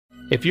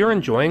If you're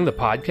enjoying the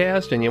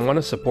podcast and you want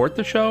to support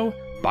the show,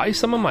 buy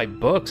some of my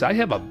books. I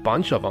have a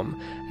bunch of them,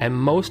 and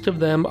most of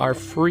them are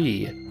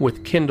free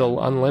with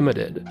Kindle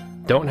Unlimited.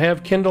 Don't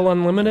have Kindle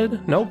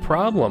Unlimited? No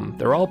problem.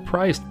 They're all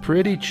priced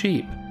pretty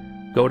cheap.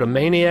 Go to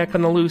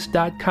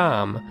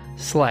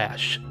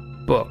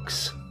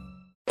maniacontheloose.com/books.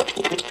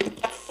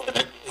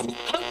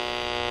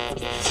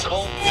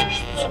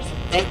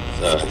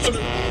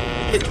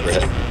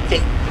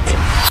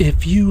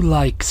 If you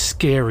like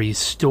scary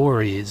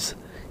stories,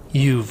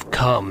 you've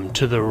come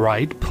to the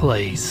right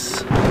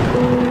place.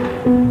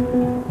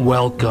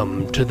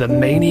 Welcome to the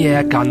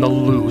Maniac on the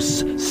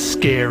Loose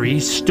Scary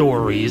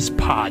Stories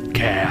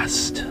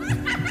podcast.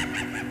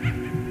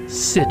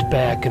 Sit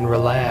back and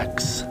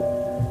relax.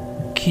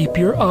 Keep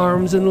your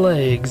arms and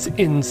legs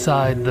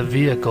inside the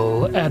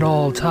vehicle at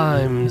all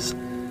times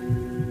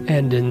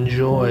and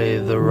enjoy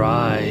the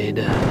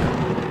ride.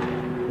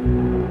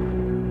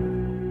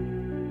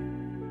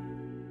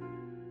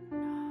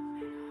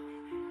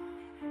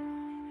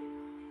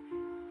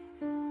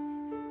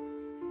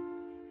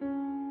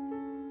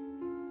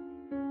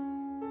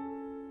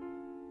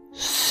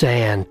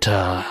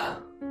 Santa.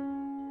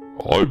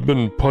 I've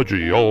been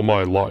pudgy all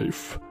my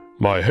life.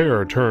 My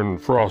hair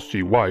turned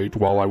frosty white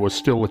while I was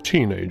still a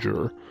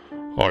teenager.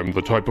 I'm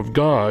the type of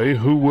guy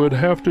who would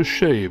have to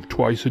shave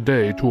twice a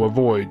day to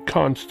avoid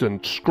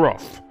constant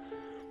scruff.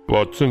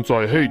 But since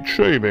I hate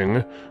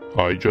shaving,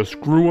 I just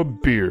grew a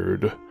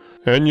beard.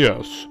 And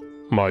yes,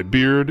 my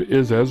beard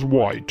is as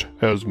white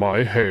as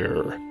my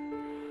hair.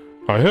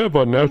 I have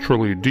a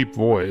naturally deep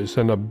voice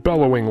and a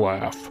bellowing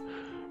laugh.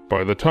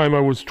 By the time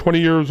I was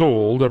 20 years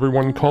old,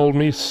 everyone called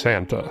me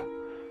Santa.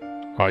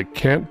 I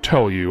can't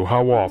tell you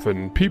how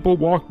often people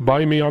walk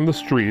by me on the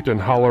street and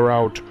holler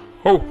out,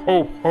 "Ho,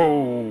 ho,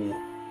 ho!"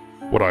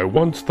 What I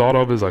once thought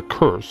of as a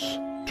curse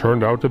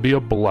turned out to be a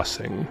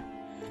blessing.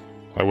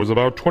 I was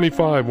about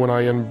 25 when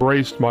I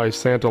embraced my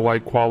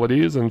Santa-like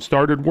qualities and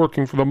started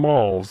working for the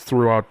malls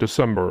throughout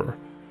December.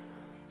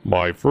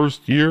 My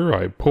first year,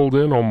 I pulled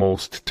in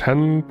almost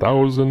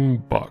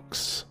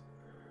 $10,000.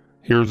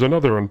 Here's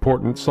another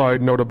important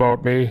side note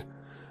about me.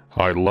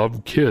 I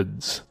love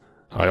kids.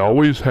 I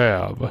always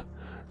have.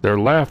 Their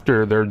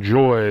laughter, their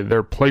joy,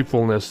 their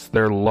playfulness,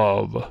 their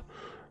love.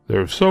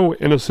 They're so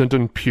innocent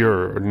and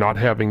pure, not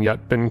having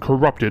yet been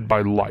corrupted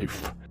by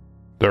life.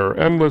 Their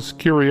endless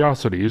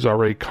curiosities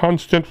are a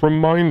constant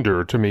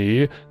reminder to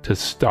me to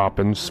stop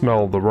and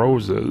smell the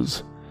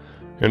roses.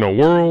 In a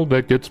world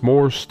that gets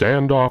more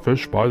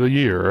standoffish by the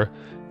year,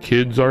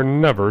 kids are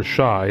never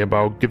shy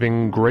about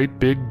giving great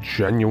big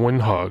genuine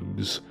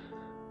hugs.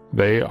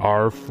 They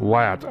are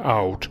flat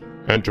out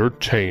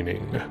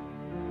entertaining.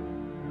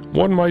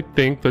 One might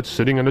think that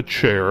sitting in a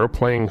chair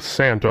playing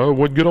Santa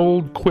would get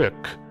old quick,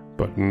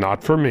 but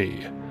not for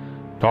me.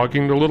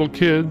 Talking to little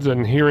kids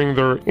and hearing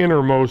their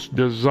innermost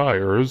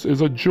desires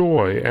is a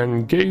joy,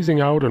 and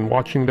gazing out and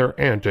watching their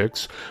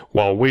antics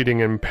while waiting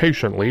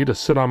impatiently to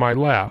sit on my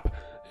lap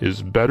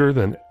is better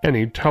than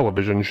any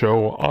television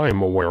show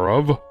I'm aware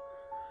of.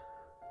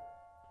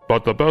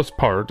 But the best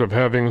part of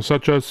having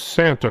such a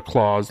Santa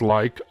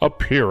Claus-like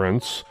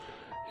appearance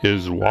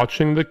is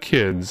watching the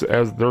kids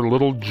as their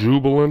little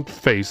jubilant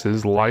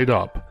faces light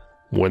up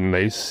when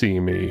they see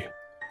me.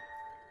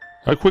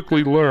 I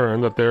quickly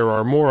learned that there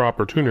are more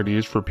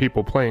opportunities for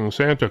people playing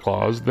Santa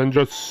Claus than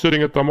just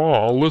sitting at the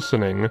mall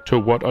listening to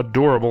what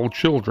adorable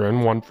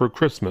children want for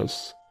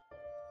Christmas.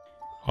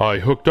 I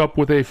hooked up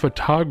with a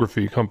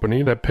photography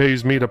company that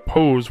pays me to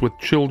pose with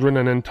children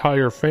and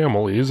entire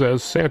families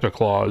as Santa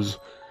Claus.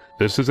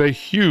 This is a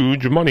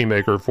huge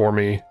moneymaker for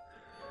me.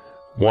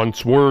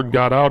 Once word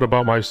got out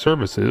about my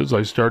services,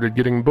 I started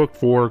getting booked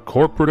for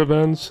corporate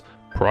events,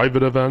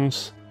 private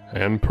events,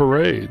 and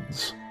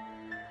parades.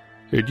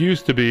 It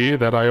used to be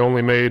that I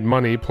only made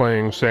money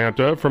playing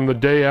Santa from the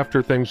day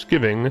after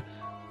Thanksgiving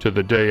to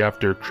the day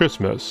after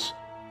Christmas,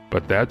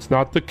 but that's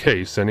not the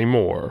case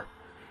anymore.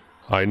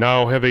 I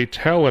now have a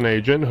talent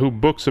agent who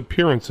books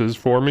appearances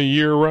for me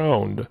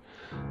year-round.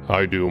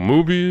 I do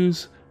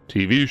movies,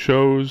 TV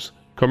shows,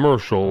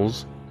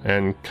 commercials,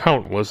 and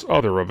countless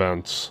other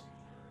events.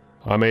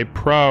 I'm a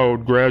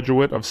proud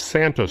graduate of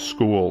Santa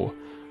School.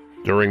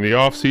 During the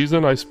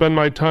off-season, I spend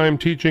my time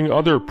teaching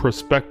other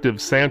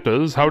prospective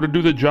Santas how to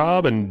do the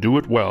job and do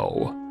it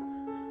well.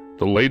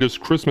 The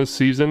latest Christmas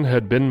season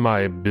had been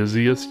my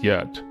busiest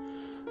yet.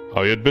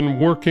 I had been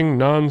working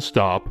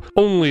non-stop,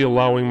 only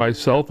allowing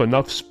myself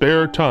enough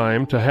spare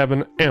time to have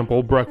an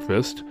ample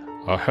breakfast,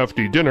 a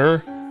hefty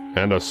dinner,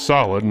 and a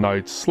solid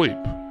night's sleep.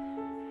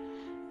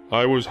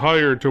 I was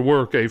hired to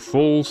work a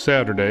full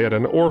Saturday at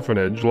an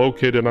orphanage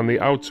located on the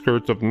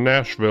outskirts of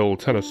Nashville,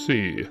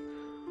 Tennessee.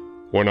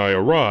 When I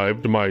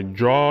arrived, my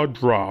jaw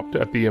dropped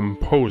at the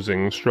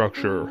imposing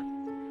structure.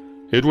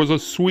 It was a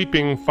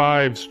sweeping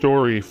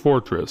 5-story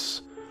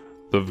fortress.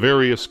 The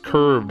various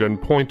curved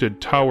and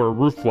pointed tower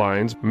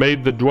rooflines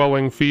made the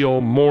dwelling feel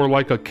more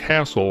like a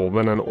castle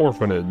than an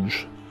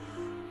orphanage.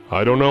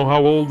 I don't know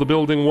how old the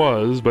building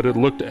was, but it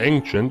looked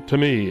ancient to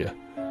me.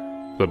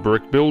 The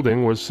brick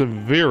building was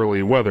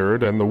severely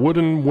weathered, and the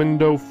wooden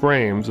window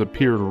frames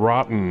appeared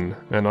rotten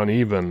and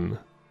uneven.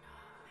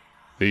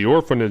 The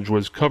orphanage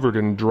was covered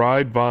in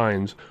dried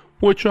vines,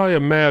 which I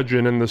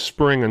imagine in the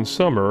spring and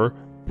summer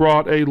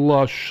brought a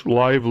lush,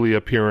 lively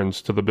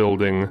appearance to the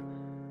building,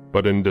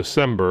 but in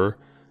December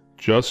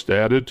just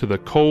added to the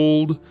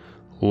cold,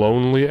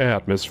 lonely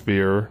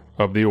atmosphere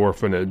of the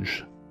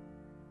orphanage.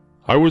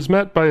 I was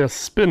met by a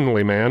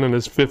spindly man in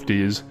his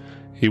 50s.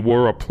 He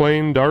wore a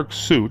plain dark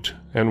suit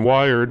and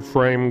wired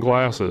frame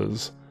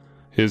glasses.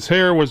 His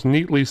hair was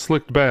neatly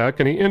slicked back,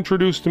 and he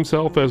introduced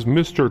himself as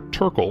Mr.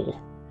 Turkle.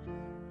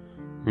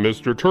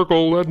 Mr.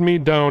 Turkle led me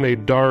down a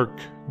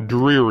dark,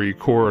 dreary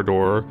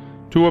corridor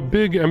to a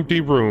big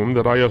empty room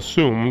that I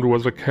assumed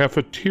was a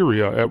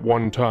cafeteria at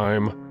one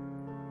time.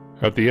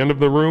 At the end of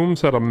the room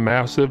sat a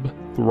massive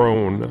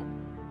throne.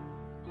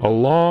 A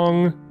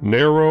long,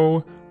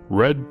 narrow,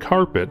 red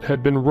carpet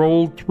had been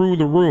rolled through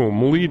the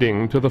room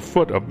leading to the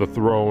foot of the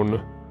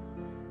throne.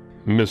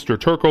 Mr.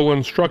 Turkle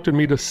instructed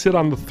me to sit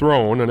on the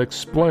throne and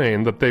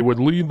explained that they would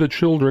lead the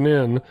children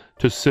in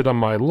to sit on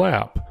my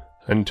lap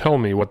and tell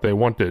me what they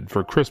wanted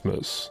for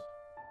Christmas.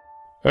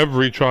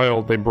 Every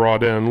child they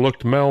brought in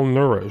looked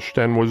malnourished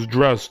and was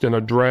dressed in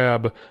a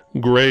drab,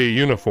 gray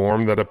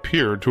uniform that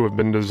appeared to have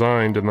been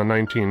designed in the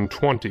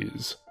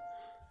 1920s.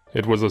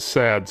 It was a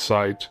sad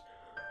sight,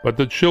 but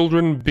the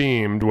children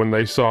beamed when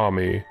they saw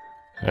me,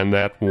 and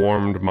that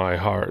warmed my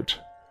heart.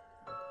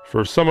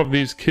 For some of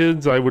these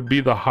kids I would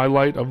be the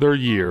highlight of their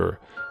year,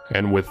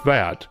 and with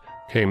that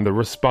came the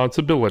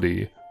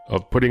responsibility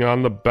of putting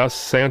on the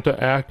best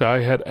Santa act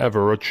I had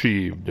ever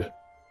achieved.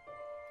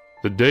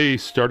 The day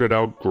started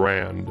out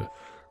grand.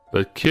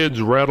 The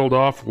kids rattled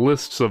off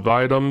lists of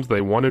items they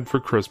wanted for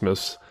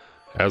Christmas.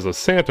 As a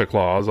Santa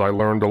Claus, I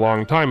learned a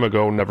long time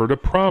ago never to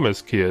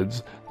promise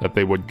kids that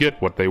they would get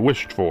what they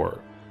wished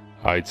for.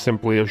 I'd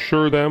simply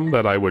assure them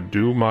that I would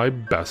do my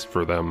best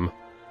for them.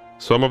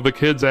 Some of the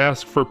kids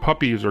asked for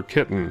puppies or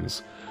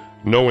kittens.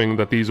 Knowing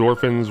that these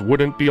orphans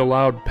wouldn't be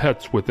allowed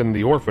pets within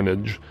the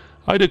orphanage,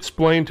 I'd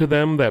explain to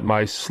them that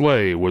my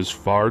sleigh was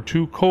far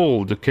too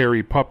cold to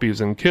carry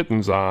puppies and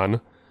kittens on,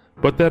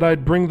 but that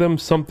I'd bring them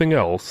something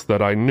else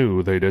that I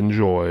knew they'd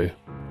enjoy.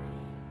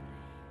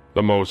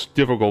 The most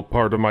difficult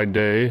part of my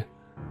day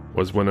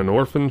was when an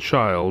orphan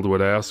child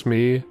would ask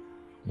me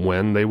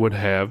when they would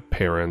have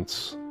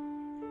parents.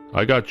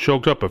 I got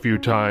choked up a few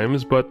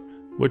times, but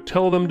would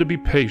tell them to be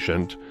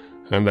patient,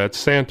 and that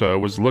Santa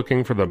was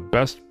looking for the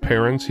best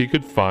parents he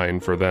could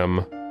find for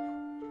them.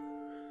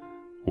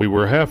 We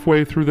were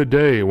halfway through the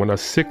day when a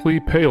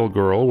sickly, pale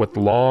girl with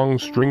long,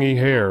 stringy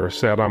hair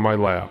sat on my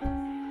lap.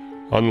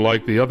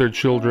 Unlike the other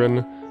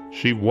children,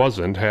 she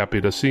wasn't happy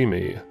to see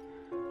me.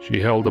 She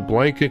held a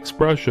blank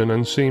expression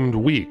and seemed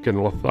weak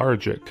and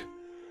lethargic.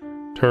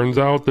 Turns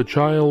out the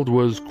child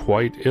was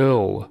quite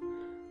ill.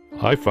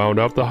 I found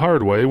out the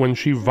hard way when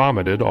she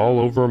vomited all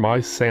over my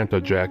Santa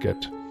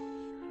jacket.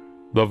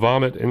 The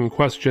vomit in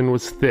question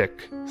was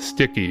thick,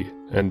 sticky,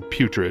 and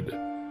putrid.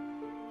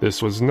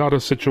 This was not a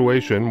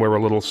situation where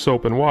a little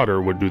soap and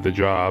water would do the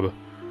job.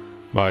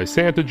 My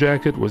Santa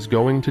jacket was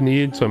going to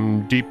need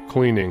some deep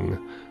cleaning.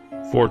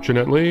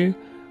 Fortunately,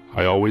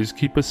 I always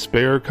keep a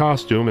spare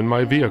costume in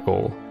my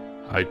vehicle.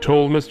 I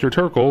told Mr.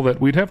 Turkle that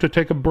we'd have to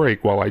take a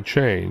break while I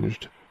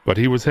changed, but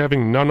he was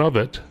having none of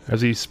it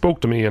as he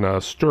spoke to me in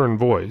a stern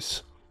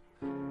voice.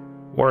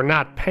 "We're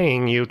not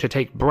paying you to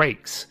take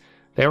breaks.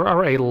 There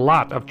are a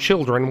lot of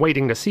children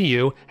waiting to see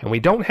you, and we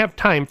don't have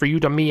time for you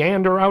to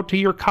meander out to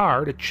your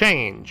car to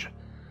change.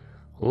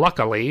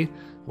 Luckily,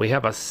 we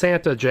have a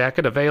Santa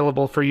jacket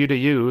available for you to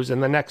use in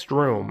the next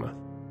room."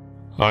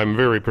 I'm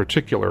very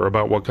particular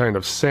about what kind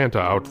of Santa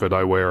outfit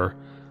I wear.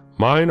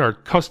 Mine are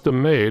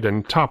custom-made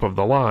and top of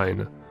the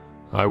line.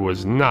 I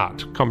was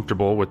not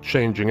comfortable with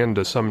changing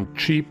into some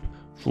cheap,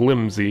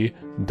 flimsy,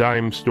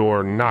 dime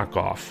store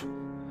knockoff.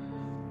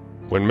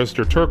 When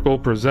Mr. Turkle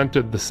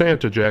presented the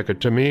Santa jacket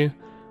to me,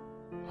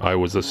 I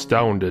was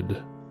astounded.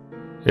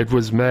 It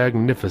was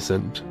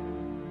magnificent.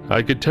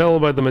 I could tell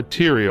by the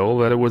material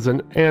that it was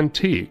an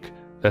antique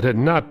that had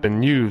not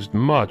been used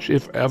much,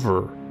 if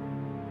ever.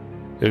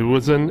 It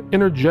was an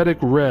energetic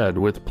red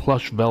with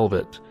plush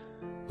velvet.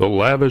 The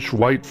lavish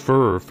white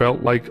fur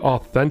felt like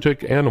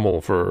authentic animal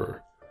fur.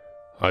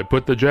 I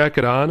put the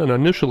jacket on and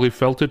initially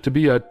felt it to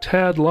be a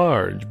tad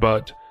large,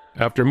 but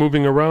after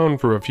moving around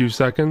for a few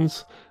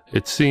seconds,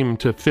 it seemed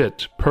to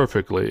fit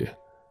perfectly.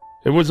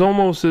 It was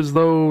almost as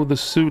though the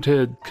suit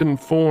had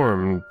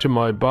conformed to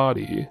my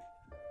body.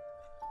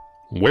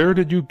 "Where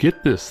did you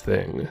get this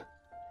thing?"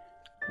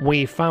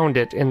 "We found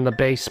it in the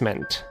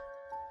basement."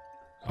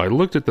 I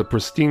looked at the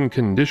pristine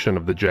condition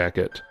of the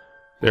jacket.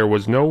 There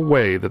was no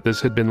way that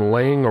this had been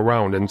laying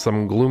around in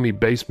some gloomy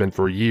basement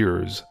for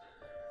years.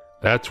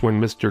 That's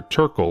when Mr.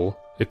 Turkle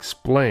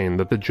explained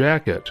that the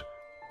jacket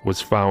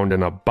was found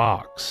in a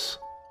box.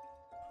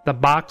 "The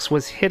box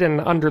was hidden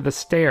under the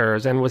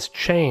stairs and was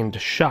chained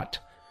shut.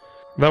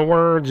 The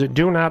words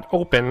 'Do not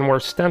open' were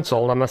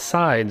stenciled on the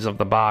sides of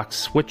the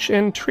box, which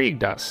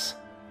intrigued us.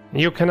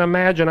 You can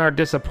imagine our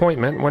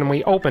disappointment when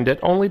we opened it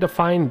only to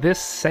find this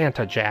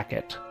Santa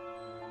jacket.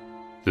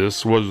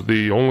 This was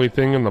the only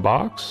thing in the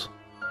box?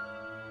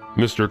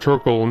 Mr.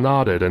 Turkle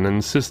nodded and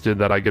insisted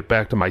that I get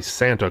back to my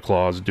Santa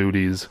Claus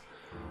duties.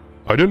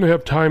 I didn't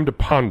have time to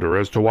ponder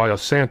as to why a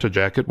Santa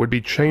jacket would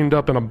be chained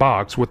up in a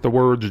box with the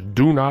words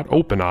 "Do not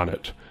open" on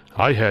it.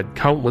 I had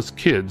countless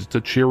kids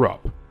to cheer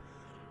up.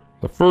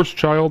 The first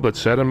child that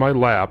sat in my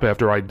lap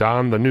after I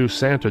donned the new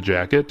Santa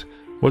jacket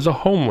was a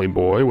homely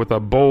boy with a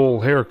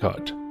bowl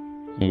haircut.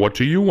 "What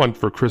do you want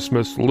for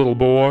Christmas, little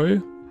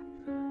boy?"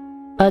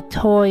 A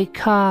toy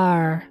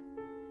car.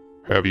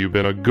 "Have you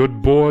been a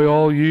good boy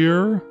all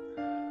year?"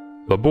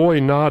 The boy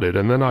nodded,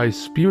 and then I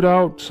spewed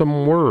out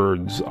some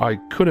words I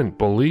couldn't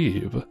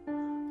believe.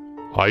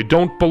 "I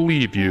don't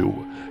believe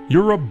you.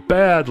 You're a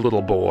bad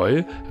little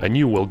boy, and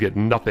you will get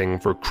nothing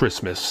for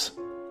Christmas."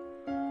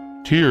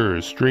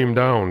 Tears streamed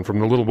down from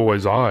the little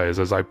boy's eyes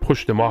as I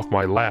pushed him off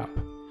my lap.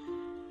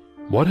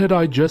 What had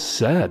I just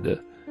said?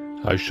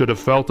 I should have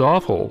felt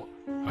awful.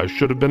 I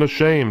should have been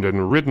ashamed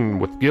and ridden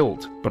with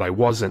guilt, but I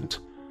wasn't.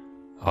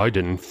 I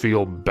didn't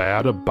feel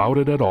bad about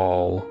it at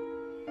all.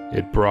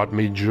 It brought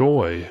me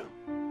joy.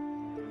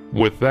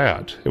 With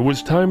that, it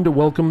was time to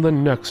welcome the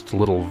next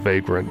little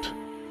vagrant.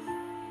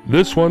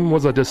 This one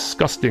was a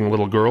disgusting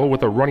little girl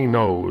with a runny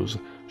nose.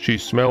 She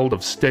smelled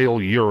of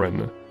stale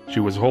urine. She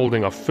was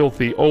holding a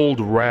filthy old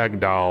rag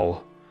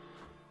doll.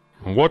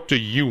 "What do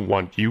you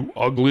want, you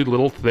ugly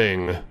little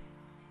thing?"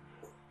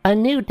 A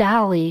new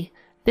dolly.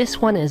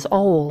 This one is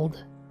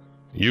old.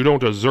 "You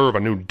don't deserve a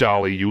new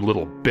dolly, you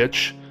little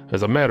bitch.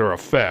 As a matter of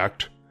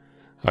fact..."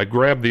 I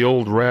grabbed the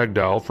old rag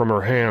doll from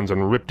her hands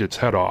and ripped its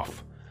head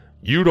off.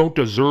 "You don't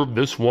deserve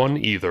this one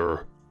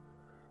either."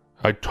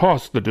 I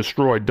tossed the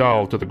destroyed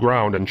doll to the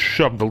ground and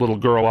shoved the little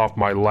girl off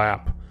my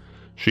lap.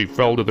 She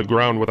fell to the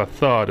ground with a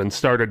thud and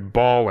started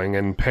bawling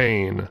in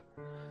pain.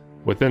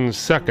 Within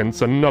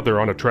seconds,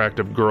 another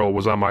unattractive girl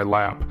was on my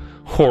lap.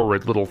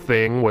 Horrid little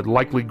thing would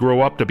likely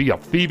grow up to be a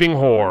thieving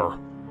whore.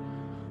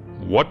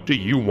 "What do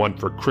you want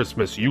for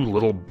Christmas, you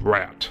little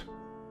brat?"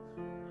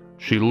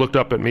 She looked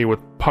up at me with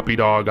puppy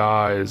dog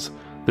eyes.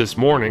 This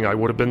morning I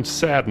would have been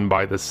saddened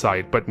by the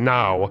sight, but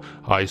now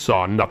I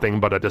saw nothing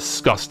but a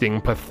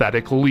disgusting,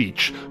 pathetic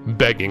leech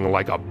begging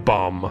like a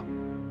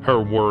bum.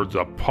 Her words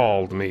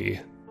appalled me.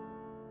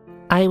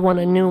 I want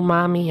a new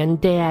mommy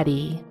and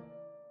daddy.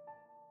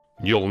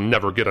 "You'll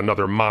never get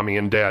another mommy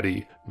and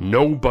daddy.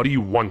 Nobody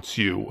wants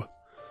you."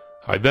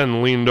 I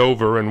then leaned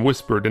over and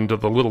whispered into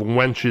the little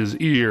wench's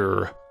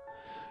ear.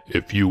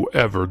 "If you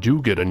ever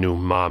do get a new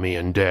mommy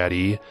and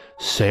daddy,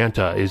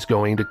 Santa is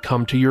going to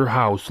come to your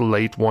house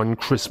late one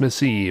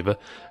Christmas Eve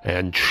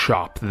and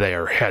chop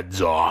their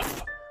heads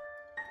off."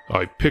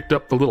 I picked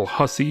up the little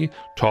hussy,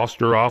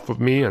 tossed her off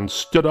of me, and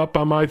stood up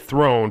on my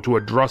throne to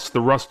address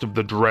the rest of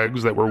the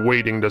dregs that were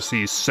waiting to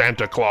see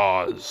Santa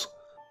Claus.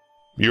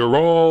 "You're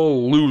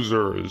all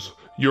losers.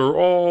 You're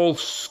all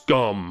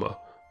scum.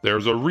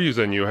 There's a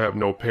reason you have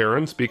no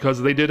parents,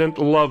 because they didn't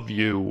love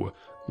you.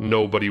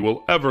 Nobody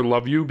will ever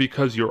love you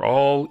because you're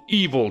all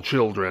evil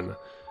children.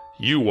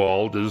 You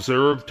all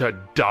deserve to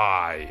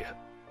die."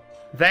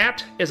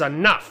 That is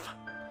enough.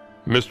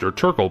 Mr.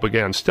 Turkle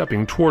began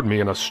stepping toward me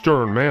in a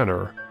stern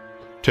manner.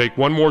 "Take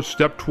one more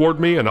step toward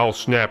me and I'll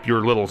snap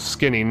your little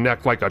skinny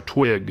neck like a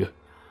twig."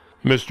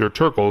 Mr.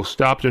 Turkle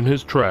stopped in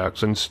his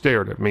tracks and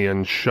stared at me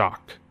in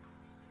shock.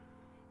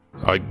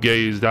 I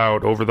gazed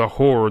out over the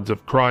hordes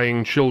of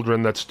crying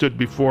children that stood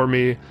before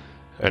me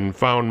and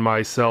found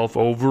myself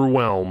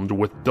overwhelmed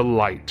with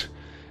delight.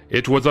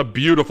 It was a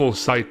beautiful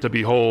sight to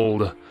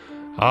behold.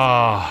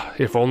 Ah,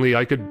 if only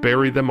I could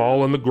bury them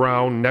all in the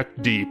ground neck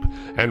deep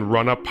and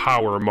run a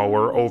power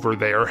mower over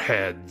their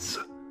heads.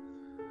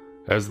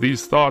 As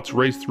these thoughts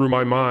raced through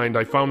my mind,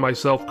 I found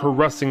myself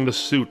caressing the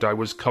suit I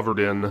was covered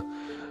in.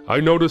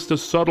 I noticed a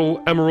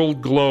subtle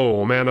emerald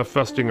glow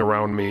manifesting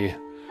around me.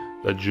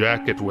 The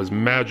jacket was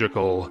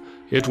magical.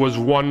 It was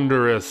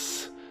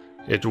wondrous.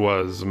 It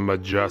was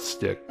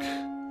majestic.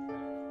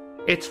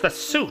 It's the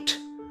suit.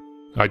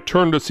 I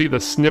turned to see the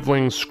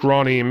sniveling,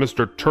 scrawny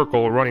Mr.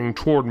 Turkle running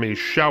toward me,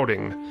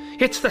 shouting,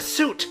 It's the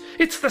suit!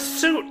 It's the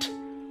suit!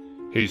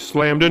 He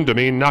slammed into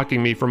me,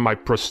 knocking me from my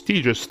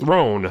prestigious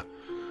throne.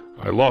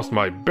 I lost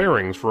my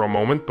bearings for a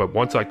moment, but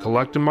once I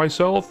collected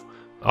myself,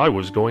 I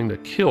was going to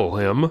kill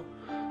him.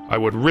 I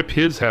would rip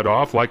his head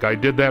off like I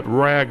did that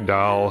rag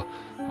doll.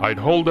 I'd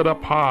hold it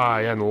up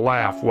high and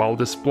laugh while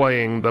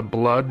displaying the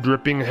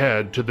blood-dripping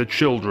head to the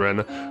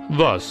children,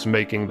 thus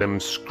making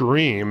them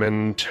scream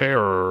in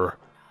terror.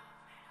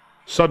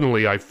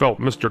 Suddenly I felt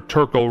Mr.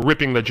 Turkle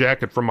ripping the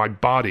jacket from my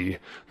body.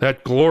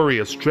 That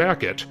glorious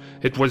jacket!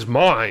 It was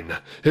mine!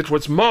 It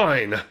was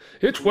mine!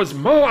 It was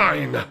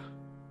mine!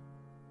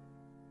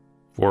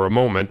 For a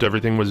moment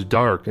everything was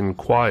dark and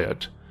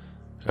quiet,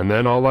 and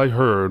then all I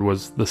heard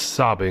was the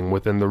sobbing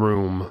within the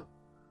room.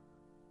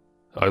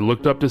 I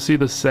looked up to see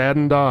the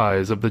saddened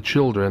eyes of the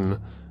children,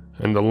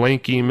 and the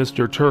lanky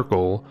Mr.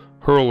 Turkle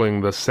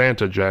hurling the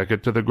Santa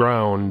jacket to the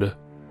ground.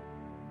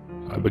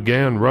 I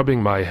began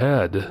rubbing my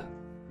head.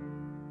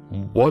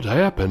 What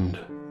happened?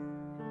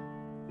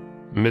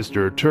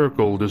 Mr.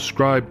 Turkle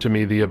described to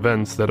me the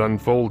events that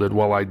unfolded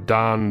while I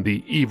donned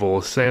the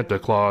evil Santa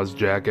Claus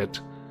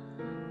jacket.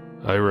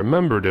 I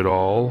remembered it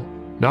all,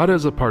 not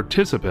as a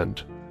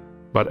participant,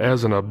 but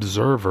as an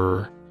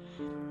observer.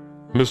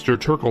 Mr.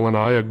 Turkle and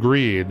I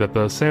agreed that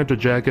the Santa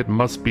jacket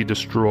must be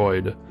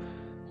destroyed.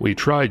 We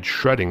tried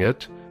shredding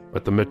it,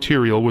 but the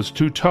material was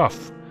too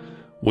tough.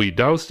 We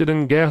doused it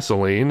in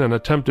gasoline and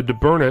attempted to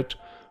burn it,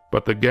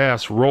 but the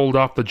gas rolled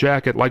off the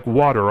jacket like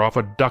water off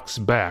a duck's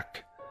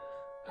back,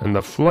 and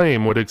the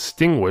flame would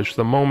extinguish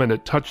the moment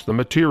it touched the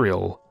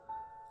material.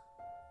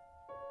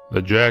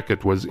 The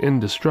jacket was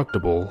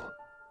indestructible.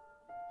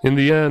 In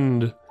the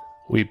end,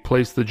 we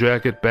placed the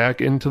jacket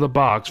back into the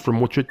box from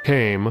which it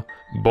came,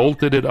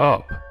 bolted it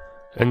up,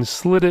 and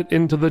slid it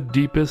into the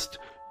deepest,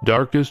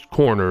 darkest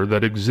corner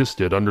that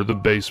existed under the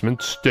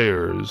basement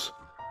stairs.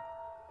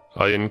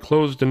 I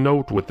enclosed a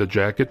note with the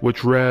jacket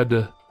which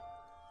read,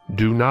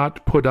 "Do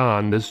not put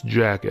on this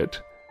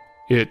jacket.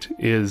 It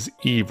is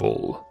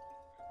evil."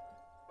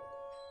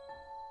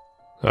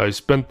 I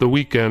spent the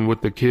weekend with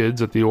the kids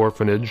at the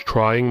orphanage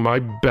trying my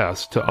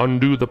best to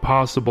undo the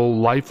possible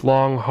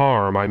lifelong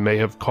harm I may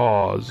have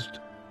caused.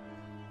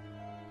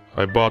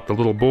 I bought the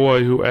little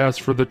boy who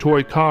asked for the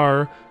toy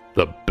car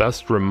the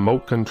best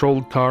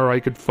remote-controlled car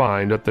I could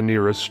find at the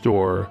nearest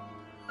store.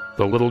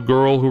 The little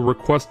girl who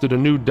requested a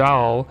new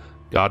doll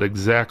got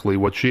exactly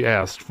what she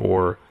asked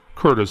for,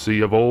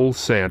 courtesy of old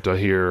Santa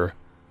here.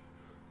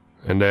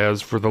 And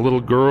as for the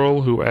little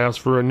girl who asked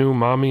for a new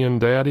mommy and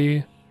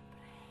daddy,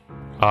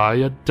 I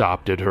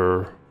adopted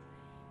her.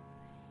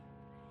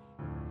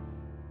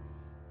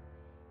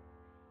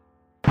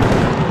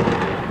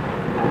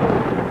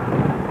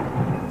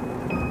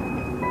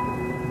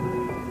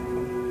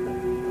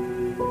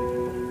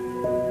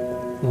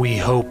 We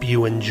hope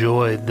you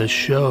enjoyed the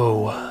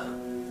show.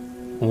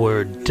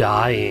 We're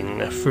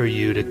dying for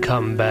you to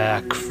come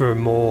back for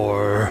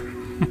more.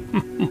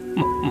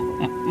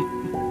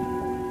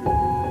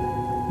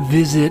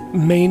 Visit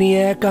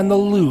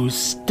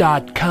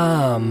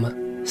maniacontheloose.com.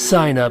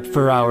 Sign up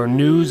for our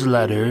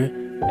newsletter,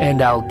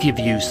 and I'll give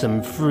you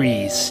some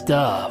free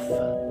stuff.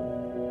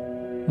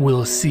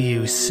 We'll see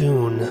you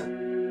soon.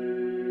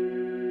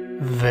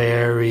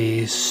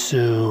 Very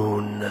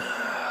soon.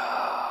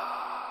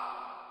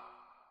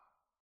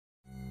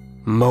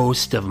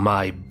 Most of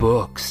my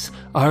books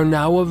are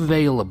now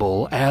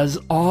available as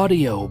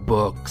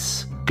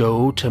audiobooks.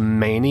 Go to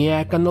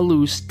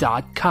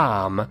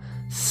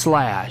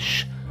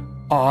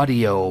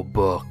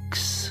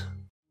maniacontheloose.com/audiobooks.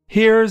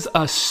 Here's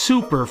a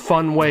super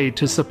fun way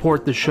to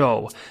support the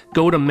show.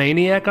 Go to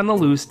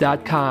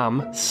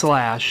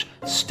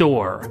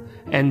maniacontheloose.com/store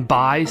and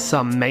buy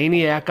some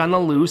Maniac on the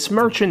Loose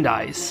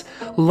merchandise.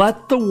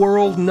 Let the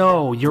world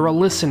know you're a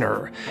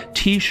listener.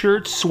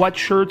 T-shirts,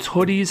 sweatshirts,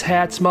 hoodies,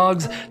 hats,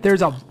 mugs,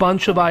 there's a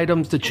bunch of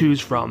items to choose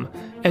from.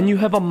 And you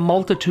have a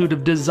multitude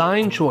of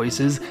design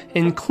choices,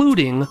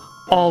 including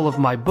all of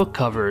my book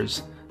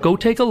covers. Go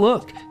take a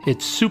look.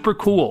 It's super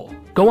cool.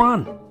 Go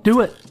on, do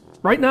it.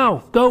 Right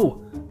now, go.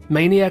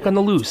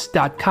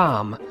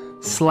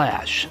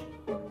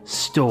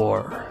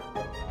 maniacontheloose.com/store.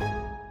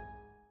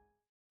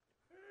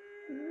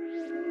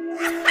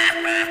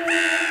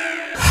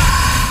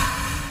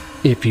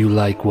 If you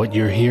like what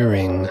you're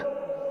hearing,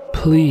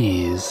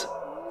 please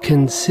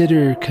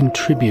consider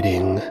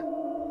contributing.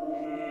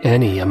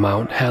 Any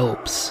amount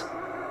helps.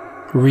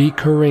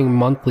 Recurring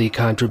monthly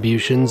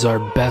contributions are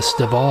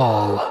best of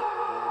all.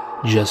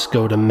 Just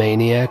go to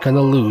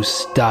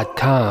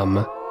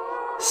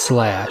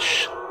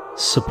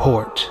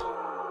maniacontheloose.com/support.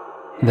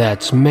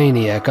 That's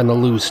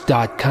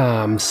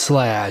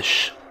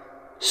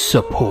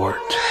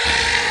maniacontheloose.com/support.